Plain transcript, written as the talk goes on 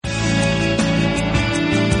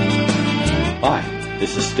Hi,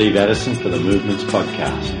 this is Steve Addison for the Movements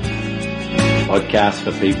Podcast. Podcast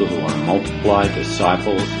for people who want to multiply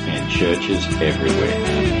disciples and churches everywhere.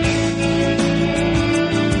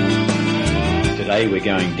 Today we're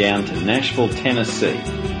going down to Nashville, Tennessee,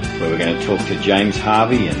 where we're going to talk to James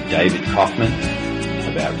Harvey and David Kaufmann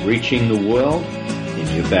about reaching the world in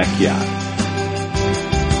your backyard.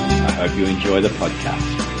 I hope you enjoy the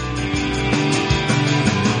podcast.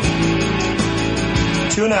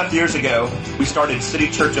 2.5 years ago, we started City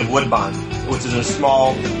Church of Woodbine, which is a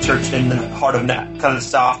small church in the heart of kind of the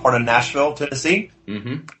south part of Nashville, Tennessee.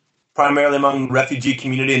 Mm-hmm. Primarily among the refugee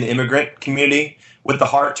community and the immigrant community, with the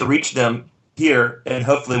heart to reach them here and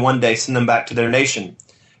hopefully one day send them back to their nation.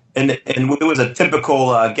 And it was a typical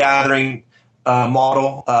gathering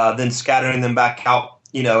model, then scattering them back out,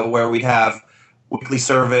 where we'd have weekly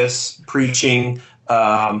service, preaching,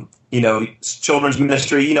 children's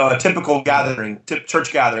ministry, a typical gathering,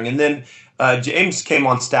 church gathering. And then James came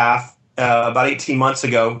on staff about 18 months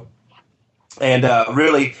ago. And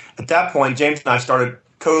really, at that point, James and I started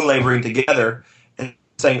co-laboring together and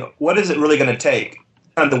saying, what is it really going to take?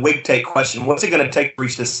 Kind of the wig take question. What's it going to take to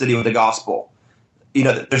reach this city with the gospel?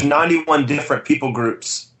 There's 91 different people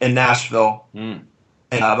groups in Nashville, and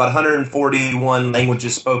about 141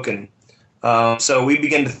 languages spoken. So we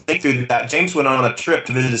began to think through that. James went on a trip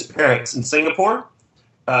to visit his parents in Singapore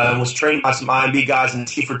and was trained by some IMB guys in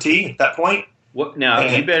T4T at that point. What, now,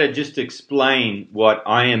 you better just explain what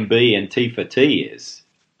IMB and T4T is.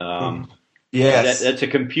 Yes. That's a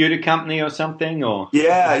computer company or something? Or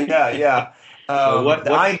Yeah. So the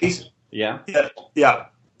IMB, yeah.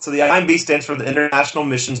 So the IMB stands for the International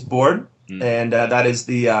Missions Board, and that is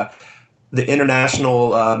the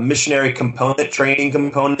international missionary component, training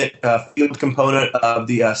component, field component of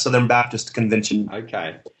the Southern Baptist Convention.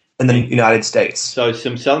 Okay. In the United States. So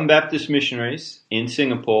some Southern Baptist missionaries in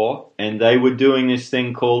Singapore, and they were doing this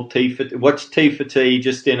thing called T4T. What's T4T,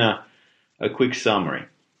 just in a quick summary?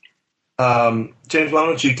 James, why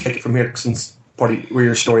don't you take it from here, since part of where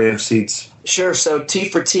your story proceeds. Sure. So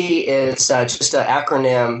T4T is just an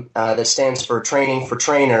acronym that stands for Training for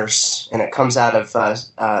Trainers, and it comes out of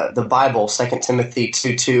the Bible, 2 Timothy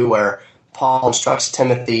 2:2, where Paul instructs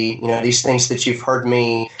Timothy, these things that you've heard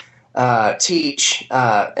me teach,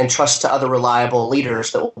 and trust to other reliable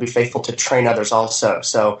leaders that will be faithful to train others also.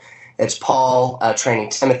 So it's Paul training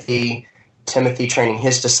Timothy, Timothy training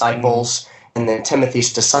his disciples, and then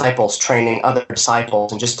Timothy's disciples training other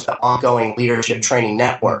disciples, and just an ongoing leadership training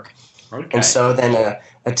network. Okay. And so then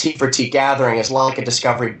a T4T gathering is like a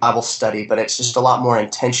Discovery Bible study, but it's just a lot more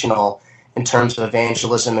intentional in terms of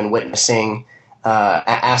evangelism and witnessing,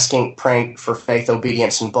 asking, praying for faith,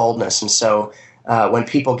 obedience, and boldness. And so when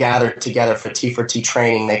people gather together for T4T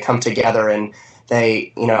training, they come together and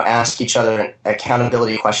they, ask each other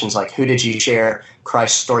accountability questions like, who did you share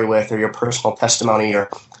Christ's story with, or your personal testimony, or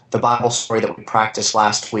the Bible story that we practiced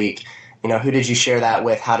last week? Who did you share that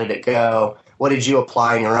with? How did it go? What did you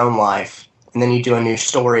apply in your own life? And then you do a new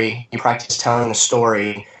story. You practice telling the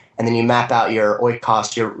story, and then you map out your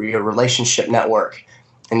oikos, your relationship network,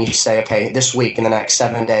 and you say, okay, this week, in the next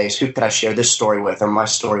 7 days, who could I share this story with, or my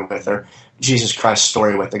story with, or Jesus Christ's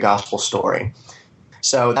story with, the gospel story?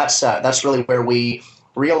 So that's really where we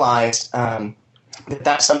realized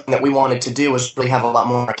that's something that we wanted to do, was really have a lot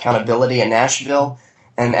more accountability in Nashville.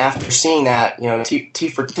 And after seeing that,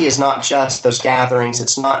 T4T is not just those gatherings.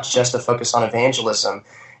 It's not just a focus on evangelism.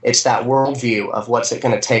 It's that worldview of what's it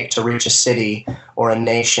going to take to reach a city or a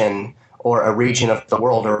nation or a region of the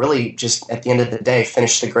world, or really just at the end of the day,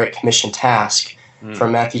 finish the Great Commission task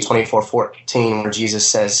from Matthew 24:14, where Jesus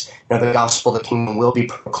says, the gospel of the kingdom will be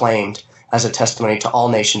proclaimed as a testimony to all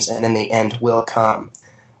nations, and in the end will come.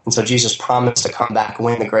 And so Jesus promised to come back and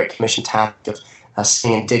win the Great Commission task of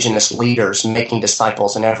seeing indigenous leaders making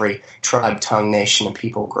disciples in every tribe, tongue, nation, and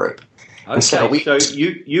people group. Okay, and so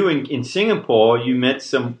you in Singapore, you met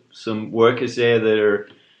some workers there that are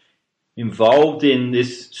involved in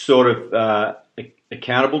this sort of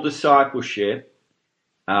accountable discipleship,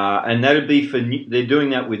 and that'd be they're doing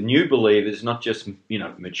that with new believers, not just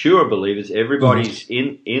mature believers. Everybody's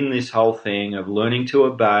in this whole thing of learning to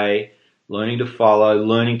obey, learning to follow,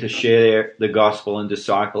 learning to share the gospel and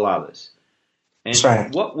disciple others. And that's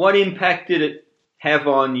right. What impact did it have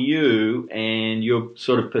on you and your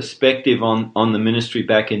sort of perspective on the ministry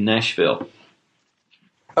back in Nashville?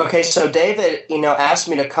 Okay, so David, asked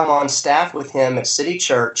me to come on staff with him at City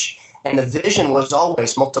Church, and the vision was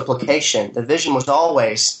always multiplication. The vision was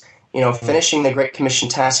always, finishing the Great Commission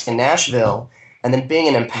task in Nashville, and then being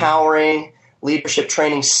an empowering, leadership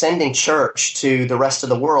training sending church to the rest of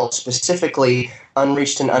the world, specifically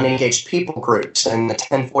unreached and unengaged people groups in the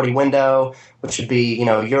 1040 window, which would be,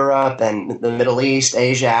 Europe and the Middle East,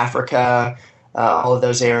 Asia, Africa, all of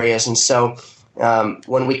those areas. And so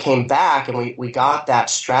when we came back and we got that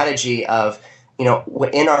strategy of,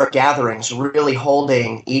 in our gatherings, really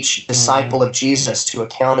holding each disciple of Jesus to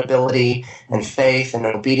accountability and faith and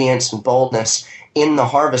obedience and boldness in the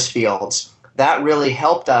harvest fields, that really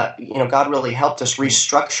helped us, God really helped us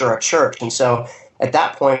restructure our church. And so at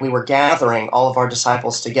that point, we were gathering all of our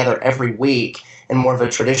disciples together every week in more of a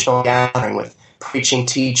traditional gathering with preaching,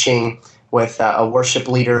 teaching, with a worship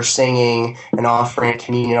leader singing and offering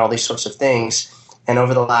communion, all these sorts of things. And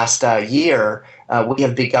over the last year, we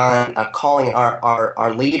have begun calling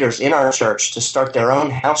our leaders in our church to start their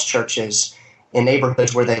own house churches in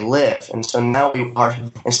neighborhoods where they live. And so now we are,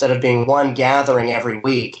 instead of being one gathering every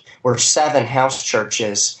week, we're 7 house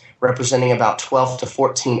churches representing about 12 to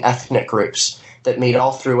 14 ethnic groups that meet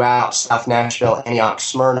all throughout South Nashville, Antioch,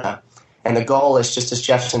 Smyrna. And the goal is, just as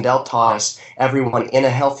Jeff Sandell taught us, everyone in a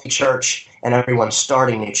healthy church and everyone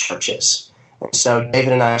starting new churches. And so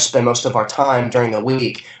David and I spend most of our time during the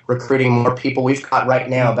week recruiting more people. We've got right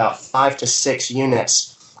now about 5 to 6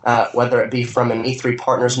 units, whether it be from an E3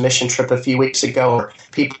 Partners mission trip a few weeks ago or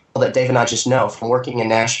people that Dave and I just know from working in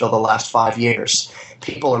Nashville the last 5 years.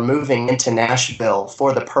 People are moving into Nashville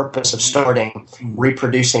for the purpose of starting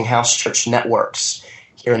reproducing house church networks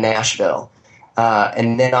here in Nashville.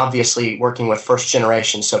 And then obviously working with first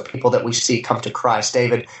generation, so people that we see come to Christ.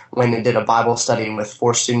 David went and did a Bible study with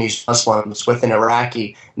 4 Sunni Muslims with an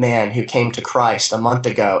Iraqi man who came to Christ a month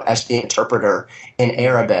ago as the interpreter in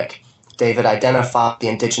Arabic. David identified the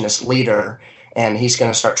indigenous leader, and he's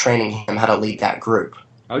going to start training him how to lead that group.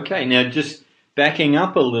 Okay, now just backing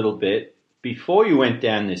up a little bit, before you went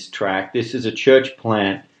down this track, this is a church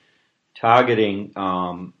plant targeting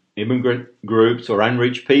immigrant groups or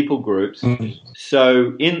unreached people groups. Mm-hmm.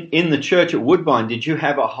 So in the church at Woodbine, did you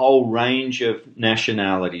have a whole range of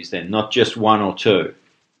nationalities then, not just 1 or 2?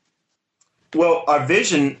 Well, our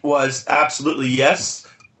vision was absolutely yes.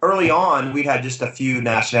 Early on, we had just a few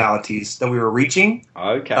nationalities that we were reaching.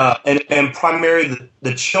 Okay. And primarily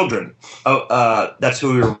the children. That's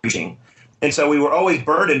who we were reaching. And so we were always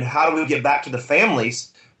burdened, how do we get back to the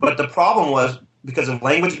families? But the problem was, because of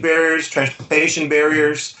language barriers, transportation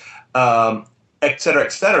barriers, et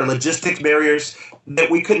cetera, logistics barriers, that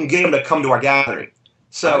we couldn't get them to come to our gathering.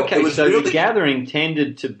 So okay, it was so really, the gathering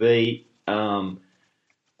tended to be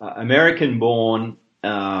American-born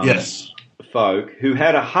yes, folk who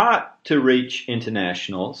had a heart to reach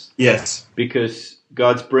internationals. Yes, because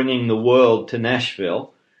God's bringing the world to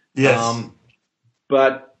Nashville. Yes,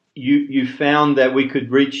 but you found that we could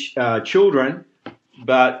reach children,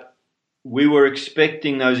 but we were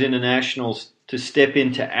expecting those internationals to step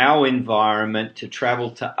into our environment, to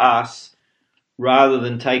travel to us, rather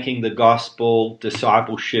than taking the gospel,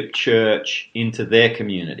 discipleship, church into their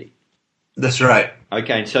community. That's right.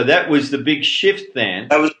 Okay, so that was the big shift then.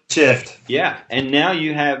 That was a shift. Yeah, and now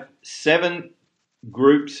you have 7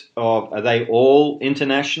 groups of, are they all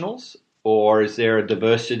internationals, or is there a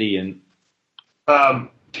diversity in?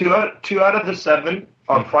 Two out of the 7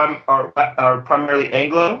 are primarily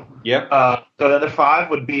Anglo. Yep. So the other 5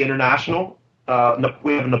 would be international. We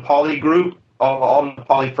have a Nepali group, all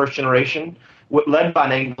Nepali first generation, led by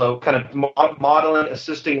an Anglo, kind of modeling,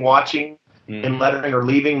 assisting, watching, and lettering or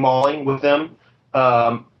leaving, mauling with them.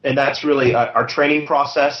 And that's really our training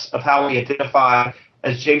process of how we identify,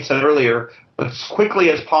 as James said earlier, as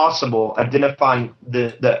quickly as possible, identifying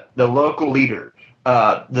the local leader,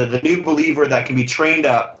 the new believer that can be trained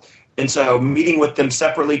up. And so meeting with them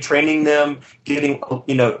separately, training them, getting,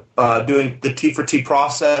 doing the T for T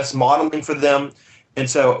process, modeling for them. And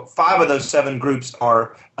so 5 of those 7 groups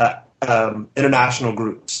are international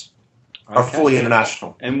groups, are fully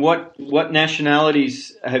international. And what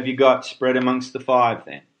nationalities have you got spread amongst the 5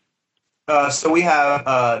 then? So we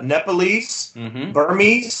have Nepalese,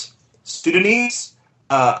 Burmese, Sudanese,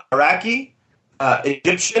 Iraqi,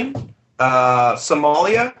 Egyptian,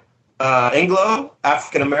 Somalia, Anglo,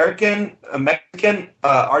 African American, Mexican,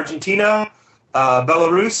 Argentina,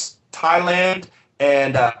 Belarus, Thailand,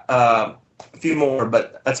 and a few more,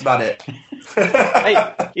 but that's about it.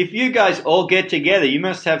 Hey, if you guys all get together, you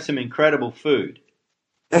must have some incredible food.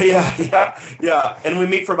 Yeah, and we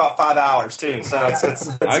meet for about 5 hours too, so it's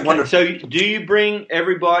okay. wonderful. So do you bring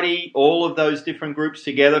everybody, all of those different groups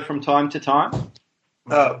together from time to time?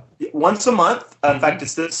 Once a month. In fact,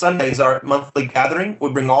 Sunday is our monthly gathering.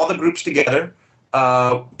 We bring all the groups together.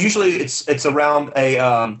 Usually it's around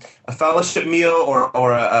a fellowship meal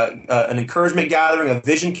or an encouragement gathering, a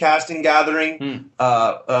vision casting gathering,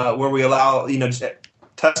 where we allow just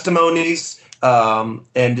testimonies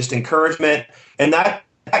and just encouragement. And that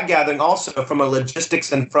gathering also, from a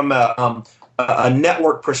logistics and from a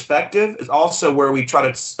network perspective, is also where we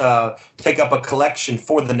try to take up a collection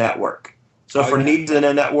for the network. So for needs in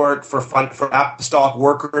a network, for apostolic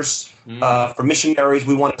workers, for missionaries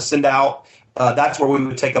we want to send out, that's where we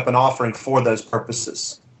would take up an offering for those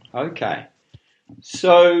purposes. Okay.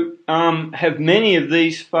 So have many of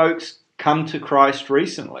these folks come to Christ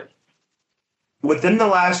recently? Within the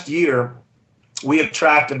last year, we have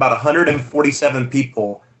tracked about 147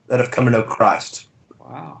 people that have come to know Christ.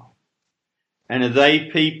 Wow. And are they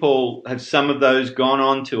people, have some of those gone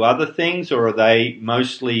on to other things, or are they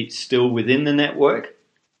mostly still within the network?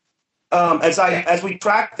 As we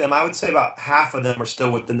track them, I would say about half of them are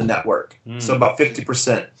still within the network. So about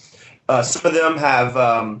 50%. Some of them have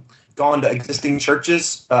gone to existing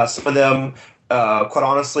churches. Some of them, quite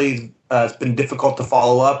honestly, it's been difficult to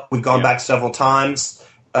follow up. We've gone back several times.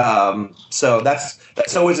 So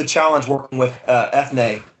that's always a challenge working with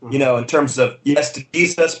ethne, in terms of yes to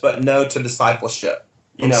Jesus, but no to discipleship.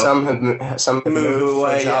 Some have moved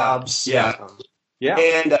away, jobs. Yeah.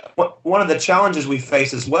 And one of the challenges we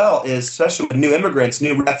face as well is, especially with new immigrants,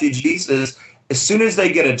 new refugees, is as soon as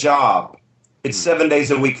they get a job, it's 7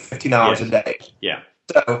 days a week, 15 hours a day. Yeah.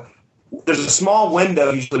 So there's a small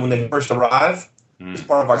window usually when they first arrive. It's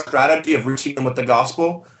part of our strategy of reaching them with the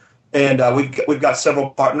gospel. And we've got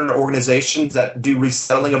several partner organizations that do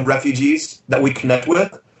resettling of refugees that we connect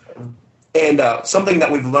with. And something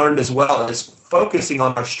that we've learned as well is focusing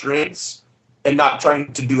on our strengths and not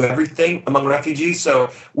trying to do everything among refugees.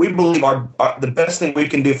 So we believe the best thing we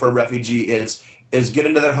can do for a refugee is get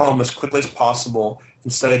into their home as quickly as possible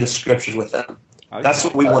and study the scriptures with them. Okay. That's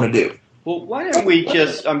what we want to do. Well, why don't we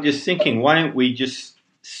just, I'm just thinking, why don't we just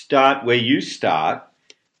start where you start?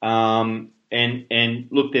 And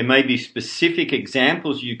look, there may be specific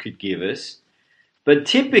examples you could give us, but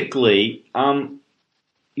typically, how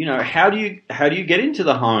do you get into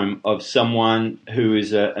the home of someone who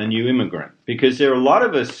is a new immigrant? Because there are a lot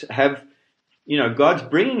of us have, God's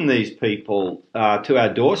bringing these people to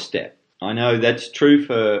our doorstep. I know that's true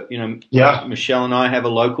for, Michelle and I have a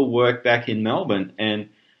local work back in Melbourne, and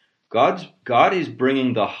God is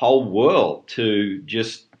bringing the whole world to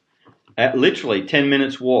just at literally 10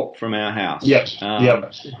 minutes walk from our house. Yes.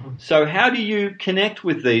 So how do you connect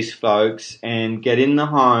with these folks and get in the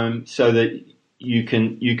home so that you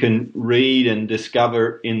can read and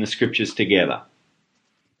discover in the scriptures together?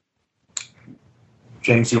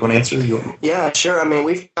 James, you want to answer? Yeah, sure. I mean,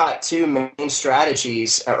 we've got two main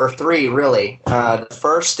strategies, or three really. The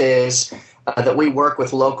first is that we work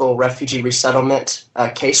with local refugee resettlement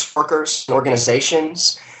caseworkers and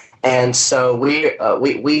organizations. And so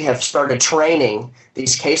we have started training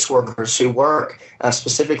these caseworkers who work,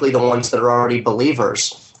 specifically the ones that are already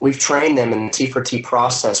believers. We've trained them in the T for T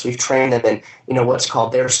process. We've trained them in what's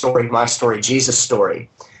called their story, my story, Jesus story.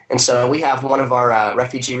 And so we have one of our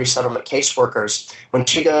refugee resettlement caseworkers. When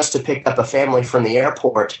she goes to pick up a family from the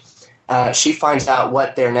airport, she finds out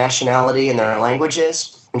what their nationality and their language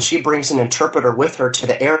is, and she brings an interpreter with her to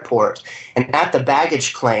the airport. And at the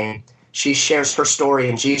baggage claim, she shares her story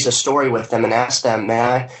and Jesus' story with them and asks them,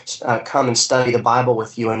 may I come and study the Bible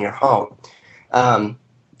with you in your home?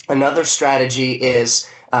 Another strategy is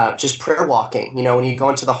just prayer walking. When you go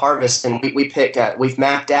into the harvest, and we've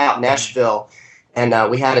mapped out Nashville,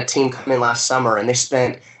 and we had a team come in last summer, and they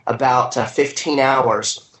spent about 15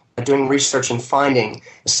 hours doing research and finding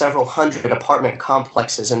several hundred apartment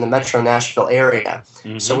complexes in the Metro Nashville area.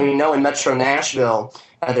 Mm-hmm. So we know in Metro Nashville,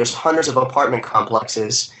 there's hundreds of apartment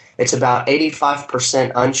complexes. It's about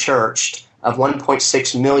 85% unchurched of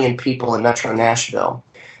 1.6 million people in Metro Nashville.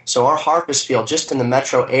 So our harvest field just in the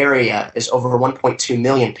metro area is over 1.2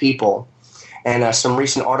 million people. And some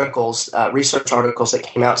recent articles, research articles that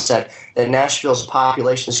came out said that Nashville's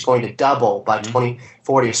population is going to double by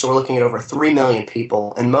 2040. So we're looking at over 3 million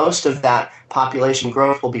people. And most of that population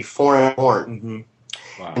growth will be foreign born. Mm-hmm.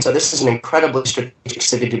 Wow. And so this is an incredibly strategic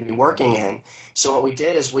city to be working in. So what we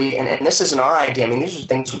did is and this isn't our idea. I mean, these are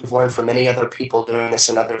things we've learned from many other people doing this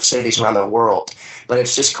in other cities around the world. But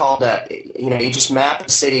it's just called, you just map a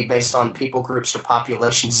city based on people groups or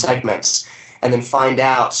population segments. And then find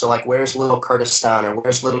out, so like where's Little Kurdistan, or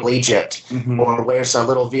where's Little Egypt, or where's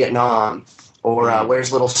Little Vietnam, or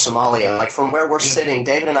where's Little Somalia. Like from where we're sitting,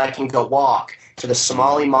 David and I can go walk to the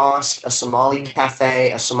Somali mosque, a Somali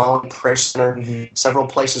cafe, a Somali prayer center, several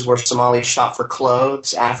places where Somalis shop for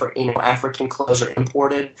clothes. African clothes are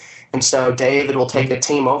imported. And so David will take a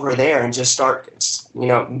team over there and just start,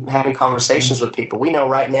 having conversations with people. We know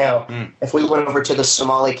right now, if we went over to the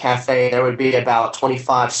Somali cafe, there would be about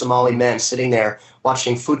 25 Somali men sitting there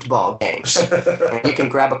watching football games. And you can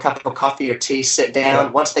grab a cup of coffee or tea, sit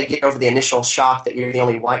down. Once they get over the initial shock that you're the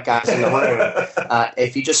only white guys in the room,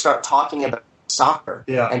 if you just start talking about soccer,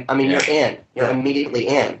 and you're in. You're immediately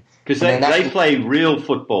in. Because they play real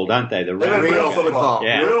football, don't they? The real football.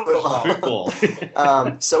 Yeah. Real football.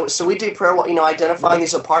 So we do prayer, identifying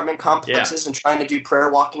these apartment complexes and trying to do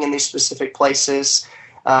prayer walking in these specific places.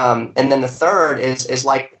 And then the third is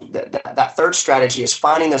like that third strategy is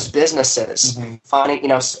finding those businesses. Finding,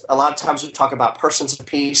 a lot of times we talk about persons of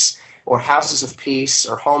peace or houses of peace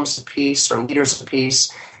or homes of peace or leaders of peace.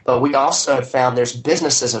 But we also have found there's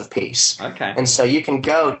businesses of peace. Okay. And so you can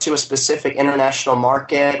go to a specific international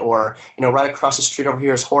market or, right across the street over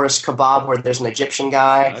here is Horace Kebab, where there's an Egyptian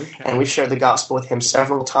guy. Okay. And we've shared the gospel with him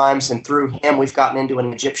several times. And through him, we've gotten into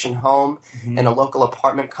an Egyptian home and a local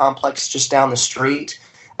apartment complex just down the street.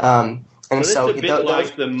 And so it's a bit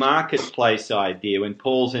like the marketplace idea when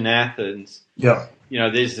Paul's in Athens. Yeah.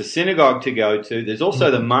 There's the synagogue to go to. There's also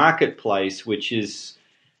the marketplace, which is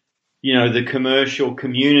the commercial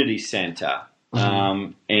community center,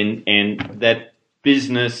 and that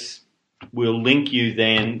business will link you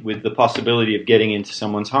then with the possibility of getting into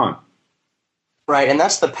someone's home. Right, and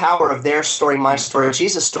that's the power of their story, my story,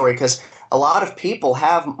 Jesus' story, because a lot of people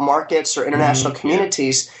have markets or international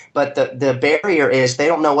communities, but the barrier is they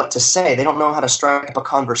don't know what to say. They don't know how to strike up a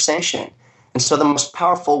conversation. And so the most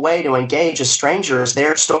powerful way to engage a stranger is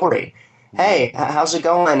their story. Hey, how's it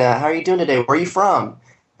going? How are you doing today? Where are you from?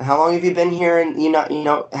 How long have you been here? And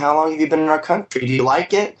how long have you been in our country? Do you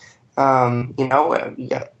like it? Where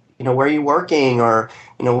are you working? Or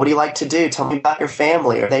what do you like to do? Tell me about your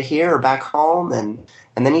family. Are they here or back home? And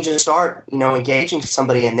then you just start engaging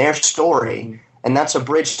somebody in their story, and that's a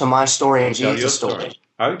bridge to my story and Jesus' story.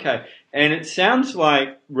 Okay, and it sounds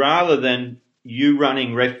like rather than you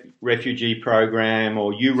running refugee program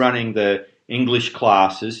or you running the English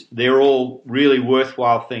classes, they're all really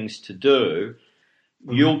worthwhile things to do.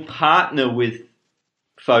 You'll partner with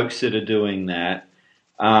folks that are doing that,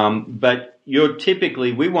 but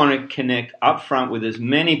we want to connect up front with as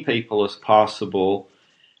many people as possible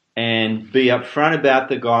and be upfront about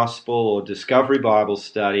the gospel or discovery Bible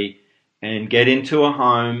study and get into a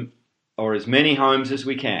home or as many homes as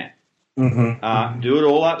we can. Do it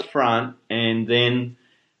all up front, and then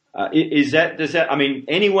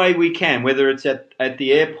any way we can, whether it's at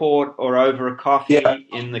the airport or over a coffee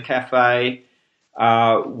in the cafe.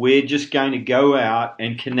 We're just going to go out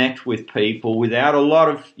and connect with people without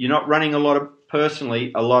you're not running a lot of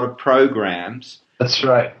programs. That's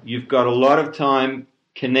right. You've got a lot of time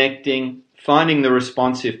connecting, finding the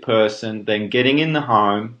responsive person, then getting in the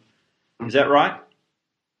home. Is that right?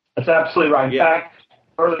 That's absolutely right. In fact,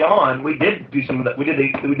 early on, we did do some of that. We did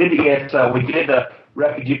the ESL, we did the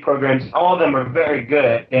refugee programs. All of them are very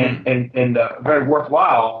good and very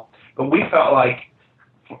worthwhile. But we felt like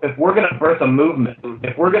if we're going to birth a movement,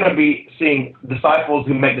 if we're going to be seeing disciples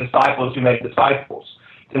who make disciples who make disciples,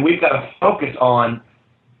 then we've got to focus on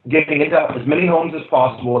getting into as many homes as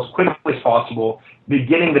possible, as quickly as possible,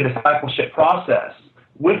 beginning the discipleship process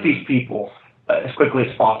with these people as quickly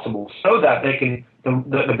as possible, so that they can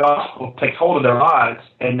the gospel takes hold of their lives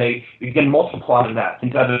and they begin multiplying that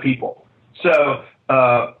into other people. So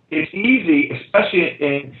it's easy, especially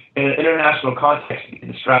in an international context, to get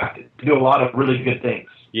distracted, to do a lot of really good things.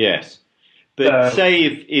 Yes. But say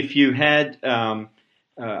if you had a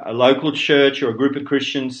local church or a group of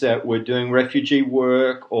Christians that were doing refugee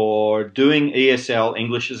work or doing ESL,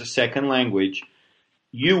 English as a second language,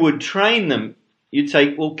 you would train them. You'd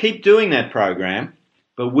say, well, keep doing that program,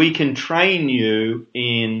 but we can train you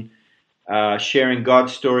in sharing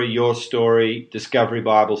God's story, your story, Discovery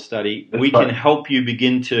Bible Study. We can help you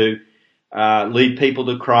begin to lead people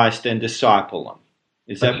to Christ and disciple them.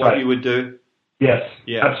 Is that what you would do? Yes,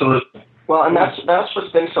 absolutely. Well, and that's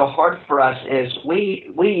what's been so hard for us is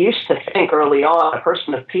we used to think early on a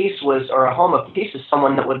person of peace or a home of peace is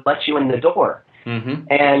someone that would let you in the door. And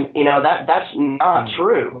that's not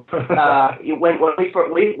true.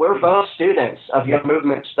 We're both students of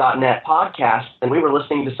YoungMovements.net podcast, and we were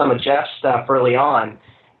listening to some of Jeff's stuff early on.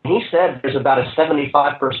 He said there's about a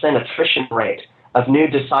 75% attrition rate of new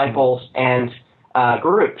disciples and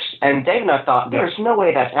groups. And Dave and I thought, there's no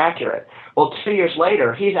way that's accurate. Well, 2 years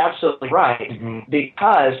later, he's absolutely right,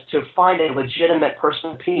 because to find a legitimate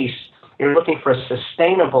person of peace, you're looking for a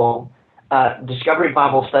sustainable Discovery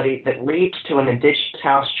Bible Study that leads to an Indigenous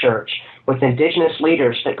house church with Indigenous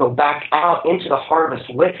leaders that go back out into the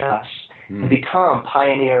harvest with us and become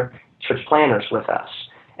pioneer church planners with us.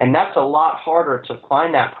 And that's a lot harder to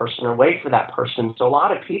find that person or wait for that person. So a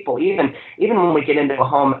lot of people, even when we get into a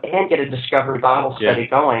home and get a Discovery Bible Study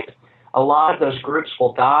going, a lot of those groups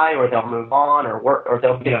will die, or they'll move on, or work, or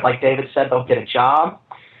they'll get, like David said, they'll get a job.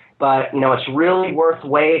 But it's really worth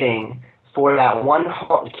waiting for that one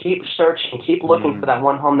home. Keep searching, keep looking for that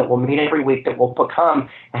one home that will meet every week, that will become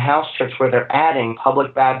a house church where they're adding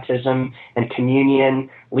public baptism and communion,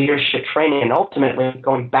 leadership training, and ultimately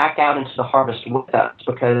going back out into the harvest with us,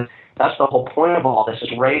 because that's the whole point of all this,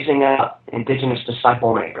 is raising up Indigenous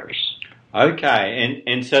disciple makers. Okay,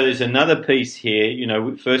 and so there's another piece here.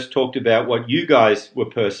 We first talked about what you guys were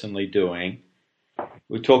personally doing.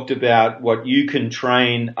 We talked about what you can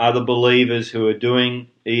train other believers who are doing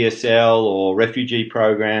ESL or refugee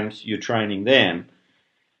programs. You're training them.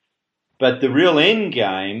 But the real end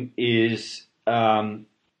game is,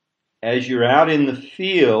 as you're out in the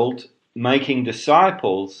field making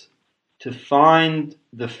disciples, to find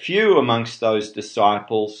the few amongst those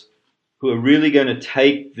disciples who are really going to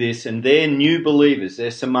take this, and they're new believers.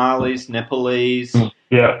 They're Somalis, Nepalese,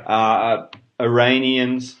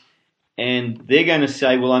 Iranians, and they're going to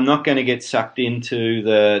say, well, I'm not going to get sucked into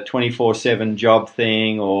the 24/7 job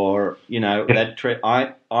thing, or,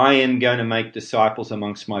 I am going to make disciples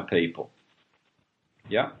amongst my people.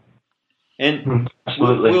 Yeah. And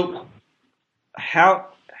absolutely. How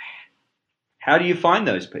do you find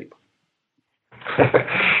those people?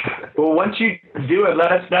 Well, once you do it,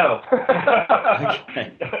 let us know.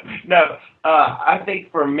 Okay. No, I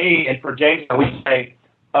think for me and for James, we say,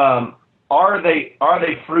 are they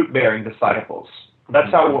fruit-bearing disciples? That's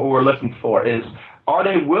how what we're looking for is, are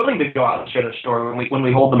they willing to go out and share their story when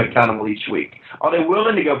we hold them accountable each week? Are they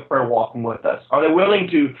willing to go prayer walking with us? Are they willing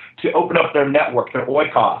to open up their network, their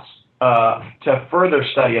oikos, to further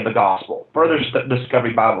study of the gospel, further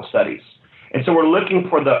Discovery Bible studies? And so we're looking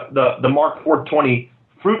for the Mark 4:20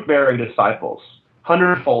 fruit-bearing disciples,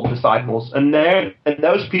 100-fold disciples, and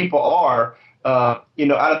those people are, out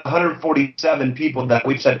of 147 people that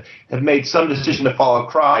we've said have made some decision to follow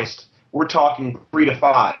Christ, we're talking 3 to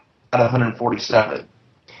 5 out of 147.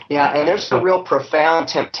 Yeah, and there's a real profound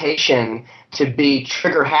temptation to be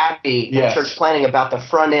trigger happy in church planning about the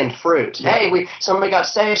front end fruit. Yeah. Hey, somebody got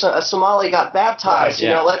saved, a Somali got baptized.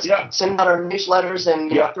 Right, let's send out our newsletters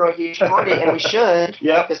and throw a huge party, and we should,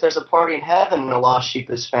 because there's a party in heaven when a lost sheep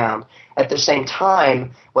is found. At the same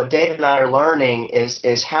time, what David and I are learning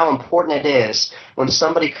is how important it is when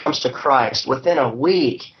somebody comes to Christ within a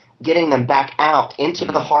week, getting them back out into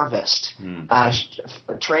the harvest,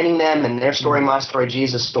 training them in their story, my story,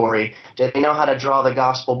 Jesus' story. Do they know how to draw the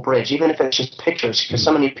gospel bridge, even if it's just pictures, because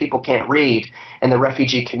so many people can't read in the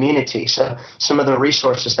refugee community. So some of the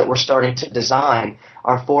resources that we're starting to design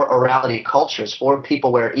are for orality cultures, for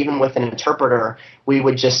people where even with an interpreter, we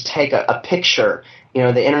would just take a picture.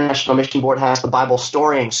 The International Mission Board has the Bible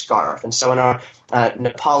storying scarf. And so in our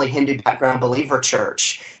Nepali Hindu background believer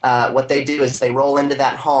church, what they do is they roll into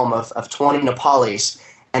that home of 20 Nepalis,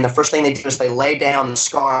 and the first thing they do is they lay down the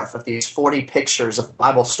scarf of these 40 pictures of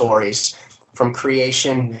Bible stories from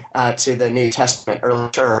creation to the New Testament, early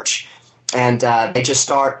church. And they just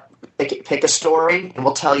start, pick a story, and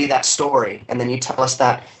we'll tell you that story. And then you tell us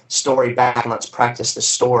that story back, and let's practice the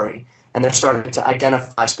story. And they're starting to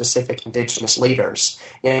identify specific indigenous leaders.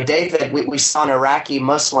 David, we saw an Iraqi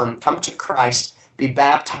Muslim come to Christ, be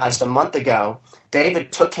baptized a month ago.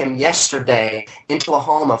 David took him yesterday into a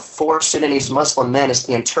home of 4 Sudanese Muslim men as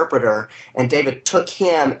the interpreter, and David took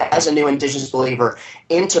him as a new indigenous believer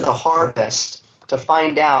into the harvest to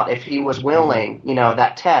find out if he was willing,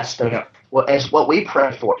 that test of what we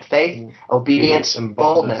pray for, faith, obedience, and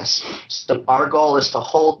boldness. So our goal is to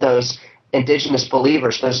hold those indigenous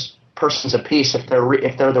believers, those persons of peace, if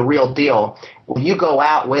they're the real deal, will you go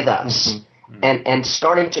out with us? And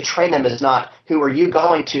starting to train them is not who are you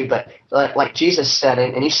going to, but like Jesus said,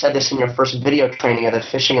 and you said this in your first video training of the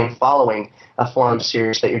Fishing and Following forum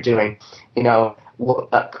series that you're doing.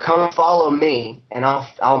 Come follow me, and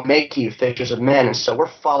I'll make you fishers of men. And so we're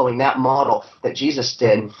following that model that Jesus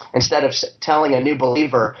did. Instead of telling a new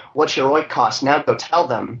believer, what's your oikos? Now go tell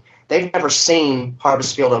them. They've never seen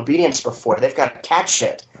harvest field obedience before. They've got to catch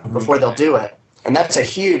it before they'll do it. And that's a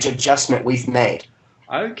huge adjustment we've made.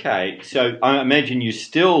 Okay, so I imagine you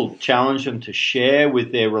still challenge them to share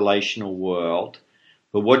with their relational world,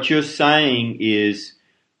 but what you're saying is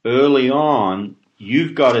early on,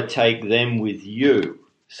 you've got to take them with you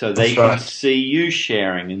so they can see you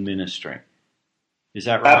sharing and ministering. Is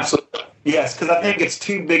that right? Absolutely. Yes, because I think it's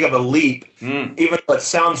too big of a leap. Even though it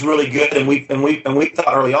sounds really good, and we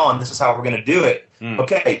thought early on this is how we're going to do it.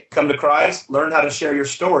 Okay, come to Christ, learn how to share your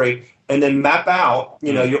story, and then map out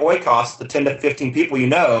your oikos, the 10 to 15 people you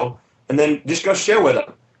know, and then just go share with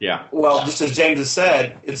them. Yeah. Well, just as James has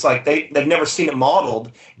said, it's like they've never seen it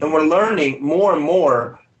modeled, and we're learning more and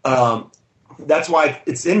more. That's why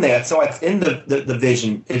it's in there. That's why it's in the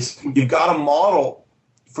vision. It's you've got to model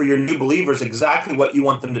for your new believers exactly what you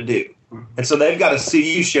want them to do. And so they've got to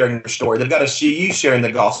see you sharing your story. They've got to see you sharing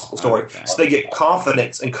the gospel story, so they get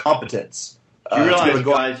confidence and competence. Do you realize,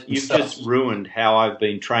 guys, you've just ruined how I've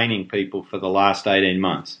been training people for the last 18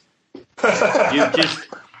 months.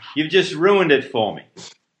 You've just ruined it for me.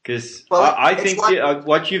 Because I think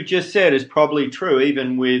what you've just said is probably true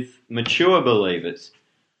even with mature believers.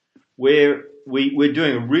 We're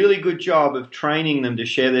doing a really good job of training them to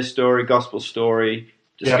share their story, gospel story,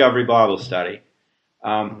 discovery Bible study.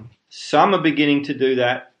 Some are beginning to do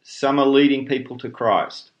that. Some are leading people to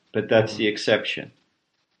Christ, but that's the exception.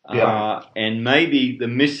 And maybe the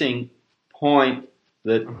missing point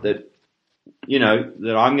that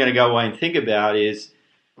I'm going to go away and think about is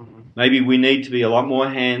maybe we need to be a lot more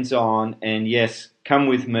hands-on. And yes, come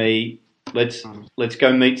with me. Let's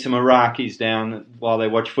go meet some Iraqis down while they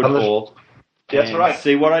watch football. That's right.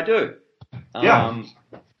 See what I do.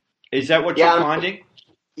 Is that what you're finding?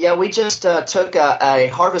 Yeah, we just took a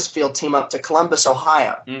harvest field team up to Columbus,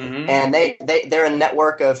 Ohio, and they're a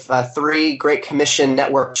network of 3 Great Commission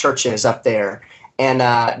network churches up there, and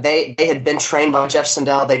they had been trained by Jeff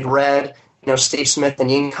Sandell. They'd read Steve Smith and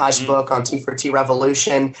Ying Kai's book on T for T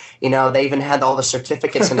Revolution. They even had all the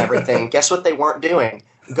certificates and everything. Guess what they weren't doing?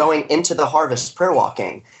 Going into the harvest prayer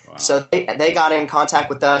walking. Wow. So they got in contact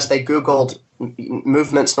with us. They Googled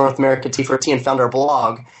Movements North America T for T and found our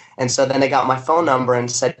blog. And so then they got my phone number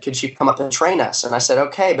and said, could you come up and train us? And I said,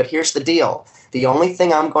 okay, but here's the deal. The only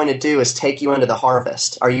thing I'm going to do is take you into the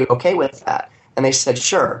harvest. Are you okay with that? And they said,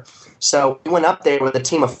 sure. So we went up there with a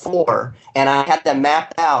team of 4, and I had them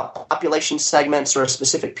mapped out population segments or a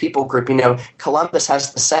specific people group. Columbus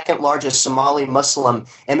has the 2nd largest Somali Muslim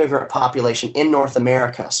immigrant population in North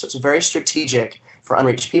America. So it's very strategic for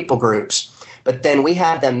unreached people groups. But then we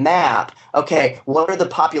had them map, okay, what are the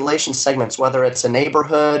population segments, whether it's a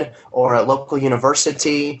neighborhood or a local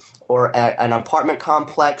university or an apartment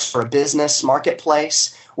complex or a business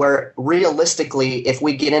marketplace, where realistically, if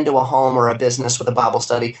we get into a home or a business with a Bible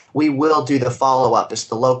study, we will do the follow-up as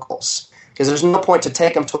the locals. Because there's no point to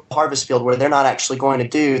take them to a harvest field where they're not actually going to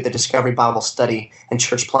do the Discovery Bible Study and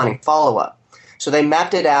church planning follow-up. So they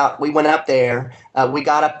mapped it out. We went up there. We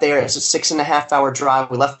got up there. It's a 6.5-hour drive.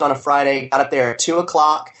 We left on a Friday, got up there at 2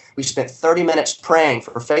 o'clock. We spent 30 minutes praying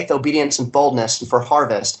for faith, obedience, and boldness and for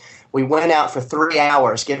harvest. We went out for 3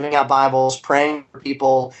 hours giving out Bibles, praying for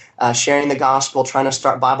people, sharing the gospel, trying to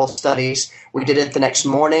start Bible studies. We did it the next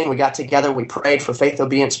morning. We got together. We prayed for faith,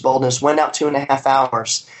 obedience, boldness, went out 2.5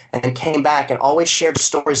 hours, and then came back and always shared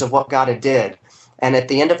stories of what God had did. And at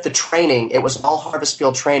the end of the training, it was all harvest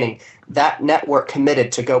field training. That network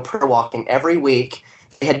committed to go prayer walking every week.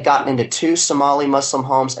 They had gotten into 2 Somali Muslim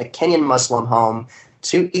homes, a Kenyan Muslim home.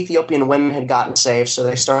 2 Ethiopian women had gotten saved, so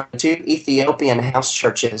they started 2 Ethiopian house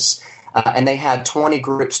churches, and they had 20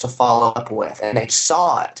 groups to follow up with. And they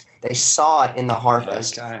saw it. They saw it in the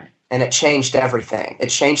harvest, and it changed everything. It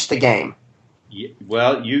changed the game. Yeah,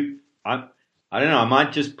 well, I don't know. I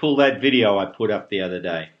might just pull that video I put up the other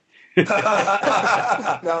day.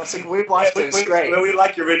 No, we watched it. It's great. We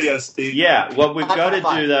like your videos, Steve. Yeah, what we've got to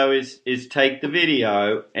do though is take the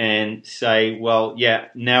video and say, well, yeah,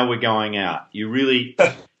 now we're going out. You really,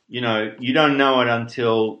 you don't know it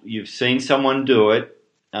until you've seen someone do it,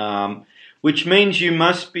 which means you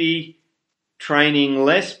must be training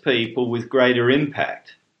less people with greater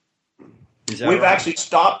impact. We've actually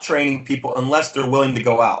stopped training people unless they're willing to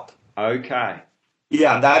go out. Okay.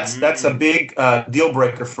 Yeah, that's a big deal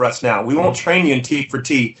breaker for us now. We won't train you in T for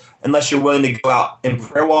T unless you're willing to go out and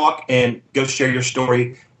prayer walk and go share your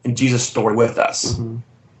story and Jesus' story with us. Mm-hmm.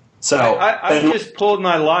 So I just poured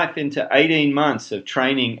my life into 18 months of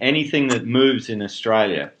training anything that moves in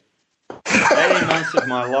Australia. 18 months of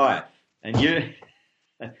my life, and you.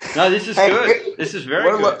 No, this is good. This is very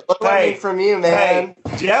good. We're learning from you, man.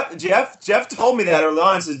 Hey, Jeff told me that early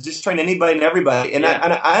on. Says just train anybody and everybody, and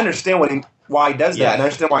I understand why he does that, and I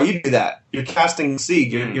understand why you do that. You're casting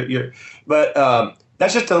seed. But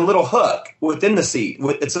that's just a little hook within the seed.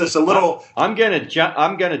 It's just a little. I'm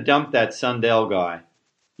gonna dump that Sundell guy.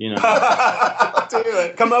 Do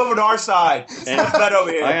it. Come over to our side. And that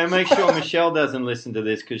over here. I'm gonna make sure Michelle doesn't listen to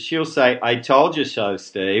this because she'll say, "I told you so,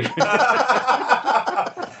 Steve."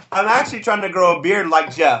 I'm actually trying to grow a beard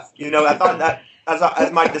like Jeff. I thought that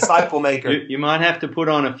as my disciple maker. You might have to put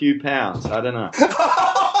on a few pounds. I don't know.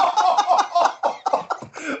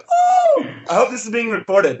 I hope this is being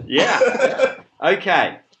recorded. Yeah.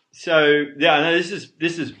 Okay. So this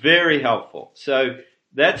is very helpful. So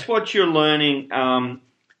that's what you're learning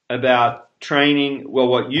about training. Well,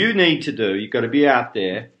 what you need to do, you've got to be out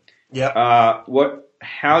there. Yeah.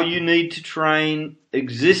 How you need to train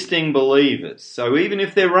existing believers. So even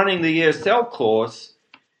if they're running the ESL course,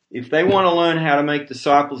 if they want to learn how to make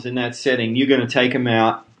disciples in that setting, you're going to take them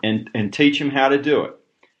out and teach them how to do it.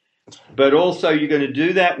 But also you're going to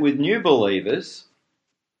do that with new believers,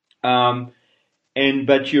 but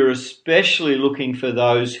you're especially looking for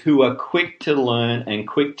those who are quick to learn and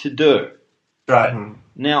quick to do. Right.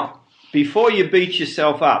 Now, before you beat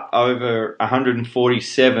yourself up over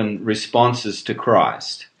 147 responses to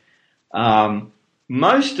Christ,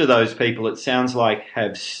 most of those people, it sounds like,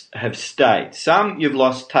 have stayed. Some you've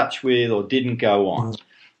lost touch with or didn't go on.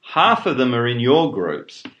 Half of them are in your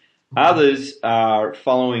groups. Others are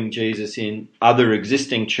following Jesus in other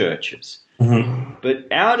existing churches. Mm-hmm.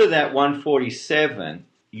 But out of that 147,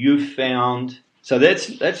 you found, so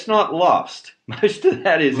that's not lost. Most of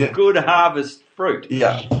that is good harvest fruit.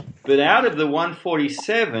 Yeah. But out of the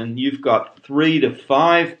 147, you've got 3 to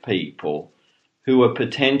 5 people who are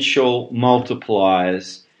potential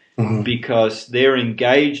multipliers because they're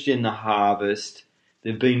engaged in the harvest.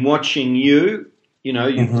 They've been watching you.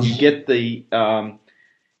 You get the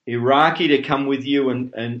Iraqi to come with you,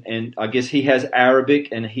 and I guess he has Arabic,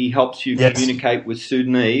 and he helps you communicate with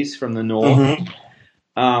Sudanese from the north.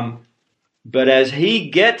 But as he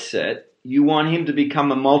gets it, you want him to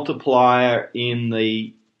become a multiplier in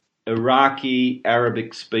the Iraqi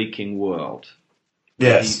Arabic-speaking world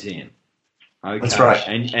that he's in. Okay. That's right.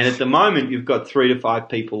 And at the moment, you've got 3 to 5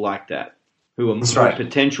 people like that who are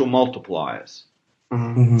potential multipliers.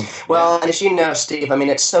 Well, and as you know, Steve,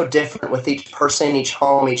 it's so different with each person, each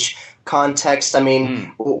home, each context.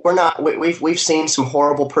 We've seen some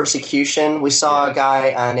horrible persecution. We saw a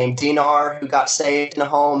guy named Dinar who got saved in a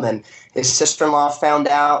home, and his sister-in-law found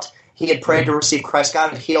out. He had prayed to receive Christ. God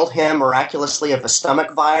had healed him miraculously of a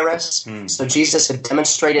stomach virus. So Jesus had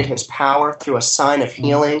demonstrated his power through a sign of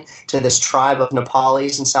healing to this tribe of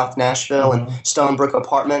Nepalis in South Nashville and Stonebrook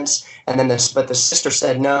Apartments. And then but the sister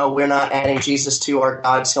said, no, we're not adding Jesus to our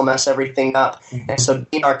gods. He'll mess everything up. And so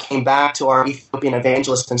Dinar came back to our Ethiopian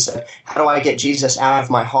evangelist and said, how do I get Jesus out of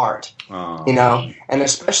my heart? And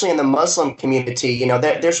especially in the Muslim community,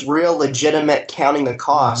 there's real legitimate counting the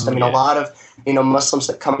cost. A lot of Muslims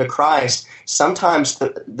that come to Christ, sometimes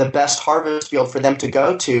the best harvest field for them to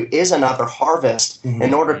go to is another harvest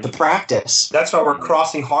in order to practice. That's why we're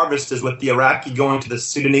crossing harvest is with the Iraqi going to the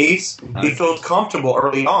Sudanese. He feels comfortable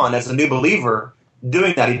early on as a new believer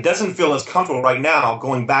doing that. He doesn't feel as comfortable right now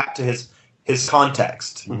going back to his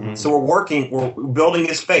context. So we're building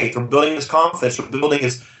his faith, we're building his confidence, we're building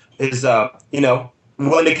his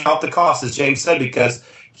willing to count the cost, as James said, because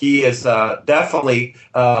he is definitely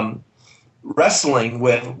wrestling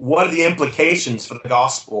with what are the implications for the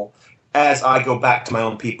gospel as I go back to my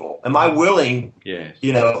own people. Am I willing,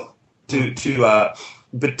 to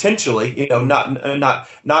potentially,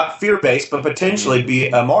 not fear-based, but potentially be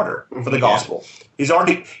a martyr for the gospel? He's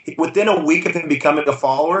already, within a week of him becoming a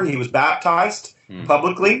follower, he was baptized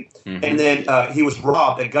publicly, and then he was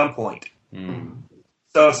robbed at gunpoint.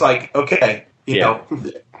 So it's like, okay,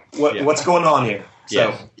 what's going on here?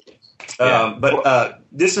 So. But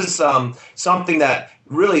this is something that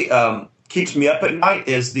really keeps me up at night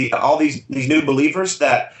is all these new believers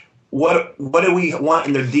that what do we want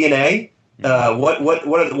in their DNA? What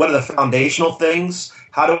are the foundational things?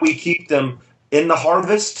 How do we keep them in the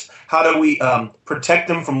harvest? How do we protect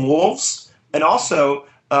them from wolves? And also,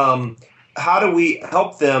 how do we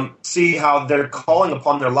help them see how their calling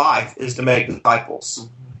upon their life is to make disciples?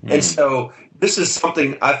 And so this is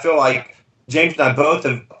something I feel like James and I both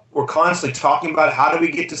we're constantly talking about. How do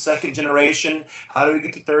we get to second generation? How do we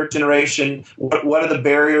get to third generation? What are the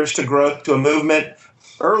barriers to growth to a movement?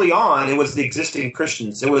 Early on, it was the existing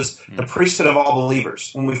Christians. It was the priesthood of all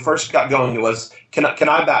believers. When we first got going, it was, can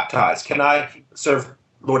I baptize? Can I serve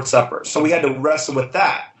Lord's Supper? So we had to wrestle with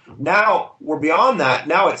that. Now we're beyond that.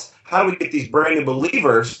 Now it's, how do we get these brand new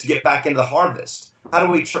believers to get back into the harvest? How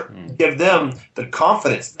do we give them the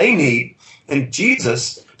confidence they need in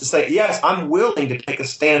Jesus to say, yes, I'm willing to take a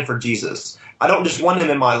stand for Jesus. I don't just want him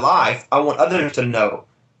in my life. I want others to know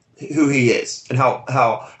who he is and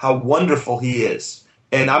how wonderful he is.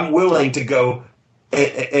 And I'm willing to go.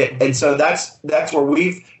 And so that's where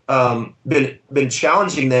we've been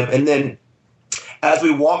challenging them. And then as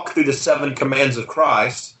we walk through the 7 commands of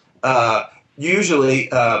Christ, usually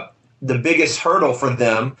the biggest hurdle for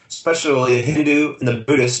them, especially the Hindu and the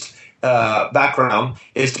Buddhist background,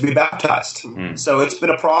 is to be baptized. Mm-hmm. So it's been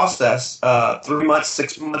a process, 3 months,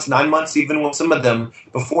 6 months, 9 months, even with some of them,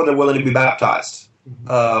 before they're willing to be baptized.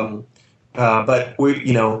 But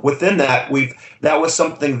within that, that was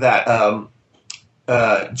something that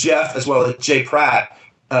Jeff, as well as Jay Pratt,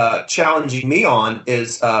 challenging me on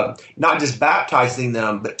is not just baptizing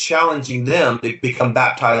them, but challenging them to become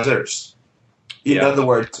baptizers. In other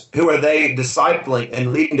words, who are they discipling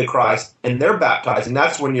and leading to Christ, and they're baptizing?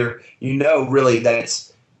 That's when really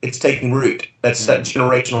that it's taking root. That's that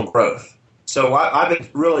generational growth. So I've been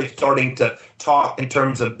really starting to talk in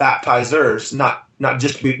terms of baptizers, not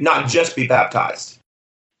just be baptized.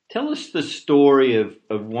 Tell us the story of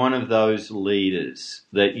one of those leaders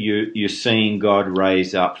that you're seeing God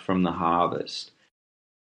raise up from the harvest.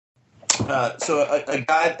 So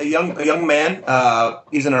a young man.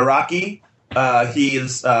 He's an Iraqi. He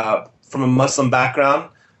is from a Muslim background.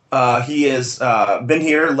 He has been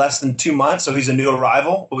here less than 2 months, so he's a new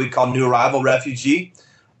arrival, what we call new arrival refugee.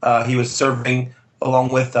 He was serving along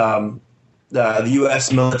with the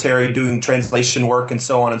U.S. military, doing translation work and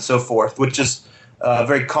so on and so forth, which is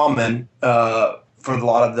very common for a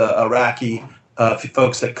lot of the Iraqi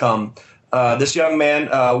folks that come. This young man,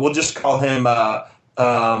 we'll just call him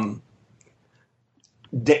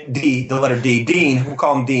D, the letter D, Dean. We'll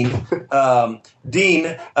call him Dean.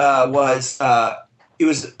 Dean was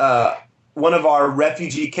one of our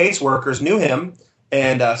refugee caseworkers, knew him,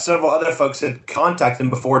 and several other folks had contacted him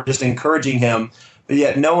before, just encouraging him, but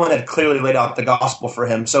yet no one had clearly laid out the gospel for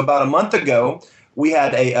him. So about a month ago, we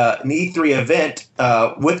had an E3 event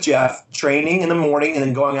with Jeff, training in the morning and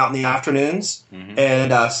then going out in the afternoons. Mm-hmm.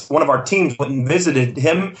 And one of our teams went and visited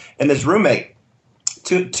him and his roommate,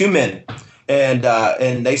 two men.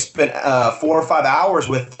 And they spent 4 or 5 hours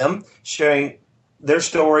with them, sharing their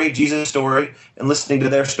story, Jesus' story, and listening to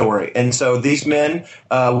their story. And so these men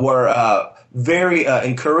were very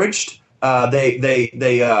encouraged.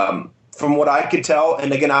 They from what I could tell,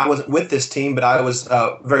 and again, I wasn't with this team, but I was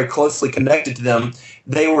very closely connected to them.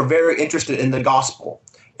 They were very interested in the gospel.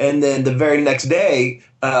 And then the very next day,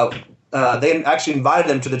 they actually invited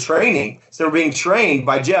them to the training. So they were being trained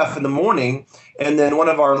by Jeff in the morning. And then one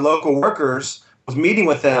of our local workers was meeting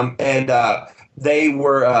with them, and they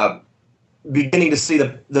were beginning to see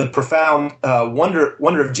the profound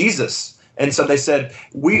wonder of Jesus. And so they said,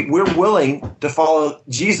 we're willing to follow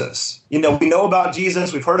Jesus. We know about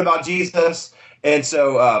Jesus. We've heard about Jesus. And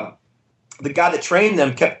so the guy that trained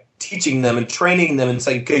them kept teaching them and training them and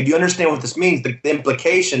saying, okay, do you understand what this means? The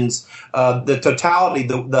implications, the totality,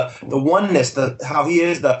 the oneness, how he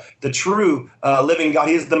is the true living God.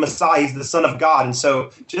 He is the Messiah. He's the Son of God. And so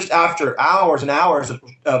just after hours and hours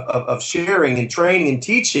of sharing and training and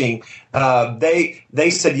teaching, they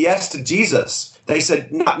said yes to Jesus. They said,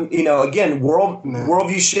 again,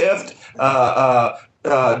 worldview shift,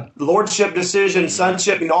 lordship decision,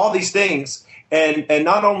 sonship, all these things. And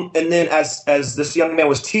not only, and then as this young man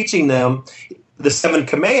was teaching them the 7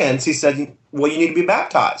 commands, he said, well, you need to be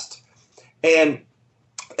baptized. And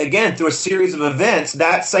again, through a series of events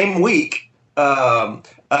that same week,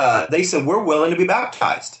 they said, we're willing to be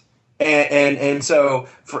baptized. And so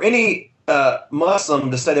for any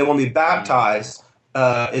Muslim to say they want to be baptized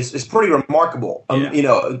is pretty remarkable,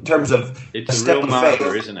 in terms of it's a real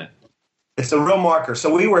marker, isn't it? It's a real marker.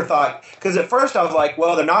 So we were because at first I was like,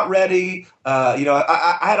 well, they're not ready.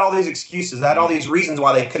 I had all these excuses. I had all these reasons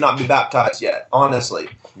why they could not be baptized yet, honestly.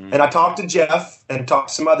 Mm. And I talked to Jeff and talked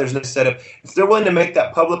to some others, and they said, if they're willing to make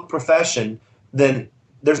that public profession, then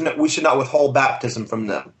we should not withhold baptism from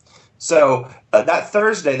them. So that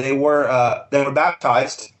Thursday they were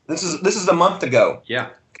baptized. This is a month ago.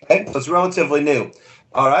 Yeah. Okay, so it's relatively new.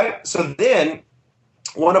 All right. So then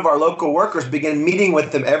one of our local workers began meeting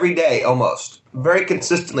with them every day, almost very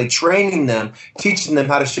consistently, training them, teaching them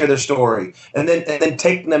how to share their story, and then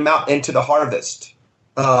taking them out into the harvest.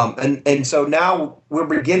 And so now we're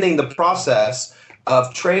beginning the process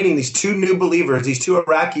of training these 2 new believers, these 2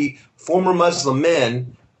 Iraqi former Muslim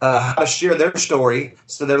men, how to share their story.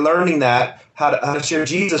 So they're learning that how to share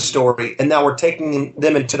Jesus' story, and now we're taking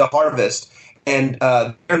them into the harvest. And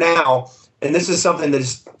they're now. And this is something that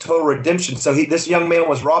is total redemption. So this young man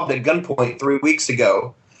was robbed at gunpoint 3 weeks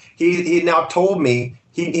ago. He now told me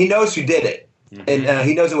he knows who did it, mm-hmm. and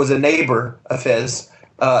he knows it was a neighbor of his.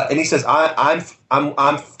 And he says, I'm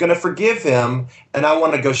going to forgive him, and I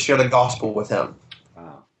want to go share the gospel with him.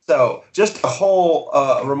 Wow. So just a whole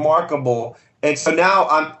remarkable. And so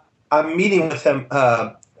now I'm meeting with him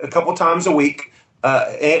a couple times a week.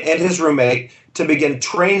 and his roommate to begin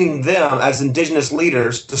training them as indigenous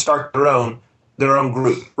leaders to start their own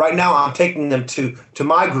group. Right now, I'm taking them to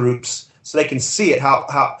my groups so they can see it,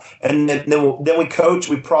 and then we coach,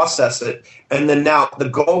 we process it, and then now the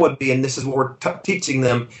goal would be, and this is what we're teaching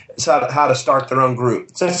them, is how to start their own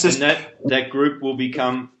group. So it's just, and that group will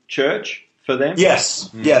become church for them?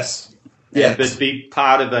 Yes, yes. Yeah, but be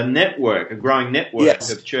part of a network, a growing network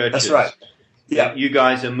of churches. That's right. Yeah, you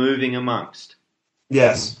guys are moving amongst.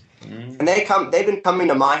 Yes. And they've been coming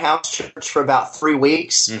to my house church for about 3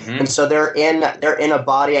 weeks, and so they're in a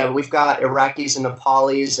body. We've got Iraqis and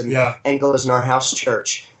Nepalis and Anglos in our house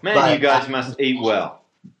church. Man, you guys must eat well.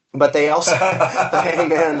 But they also,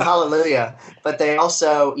 amen, hallelujah. But they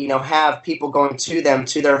also, have people going to them,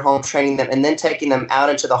 to their home, training them, and then taking them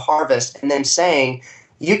out into the harvest, and then saying,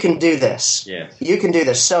 "You can do this. Yes. You can do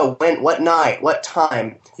this." So when, what night, what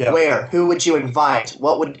time, where, who would you invite?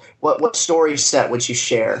 What story set would you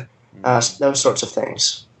share? Those sorts of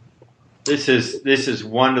things. This is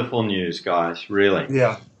wonderful news, guys. Really.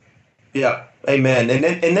 Yeah. Amen.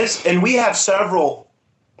 And we have several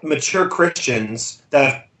mature Christians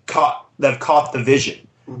that have caught the vision.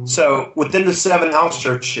 Mm-hmm. So within the 7 house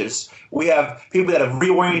churches, we have people that have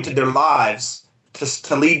reoriented their lives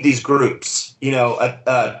to lead these groups.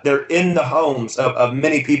 They're in the homes of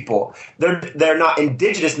many people. They're not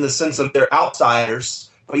indigenous in the sense of they're outsiders,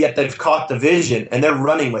 but yet they've caught the vision and they're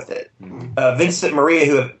running with it. Mm-hmm. Vincent and Maria,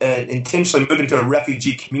 who have intentionally moved into a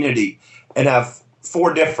refugee community and have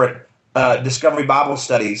 4 different Discovery Bible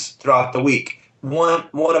studies throughout the week. One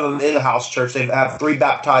of them in the house church. They have 3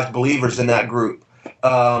 baptized believers in that group.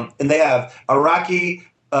 And they have Iraqi,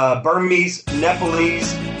 Burmese,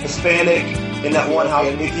 Nepalese, Hispanic in that one house,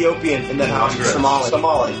 Ethiopian in that house,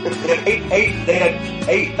 Somali. They had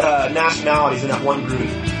 8 nationalities in that one group.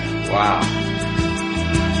 Wow.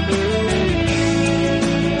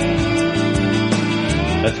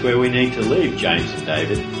 That's where we need to leave, James and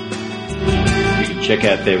David. You can check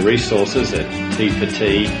out their resources at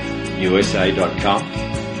t4tusa.com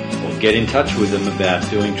or get in touch with them about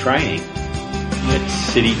doing training at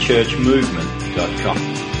citychurchmovement.com.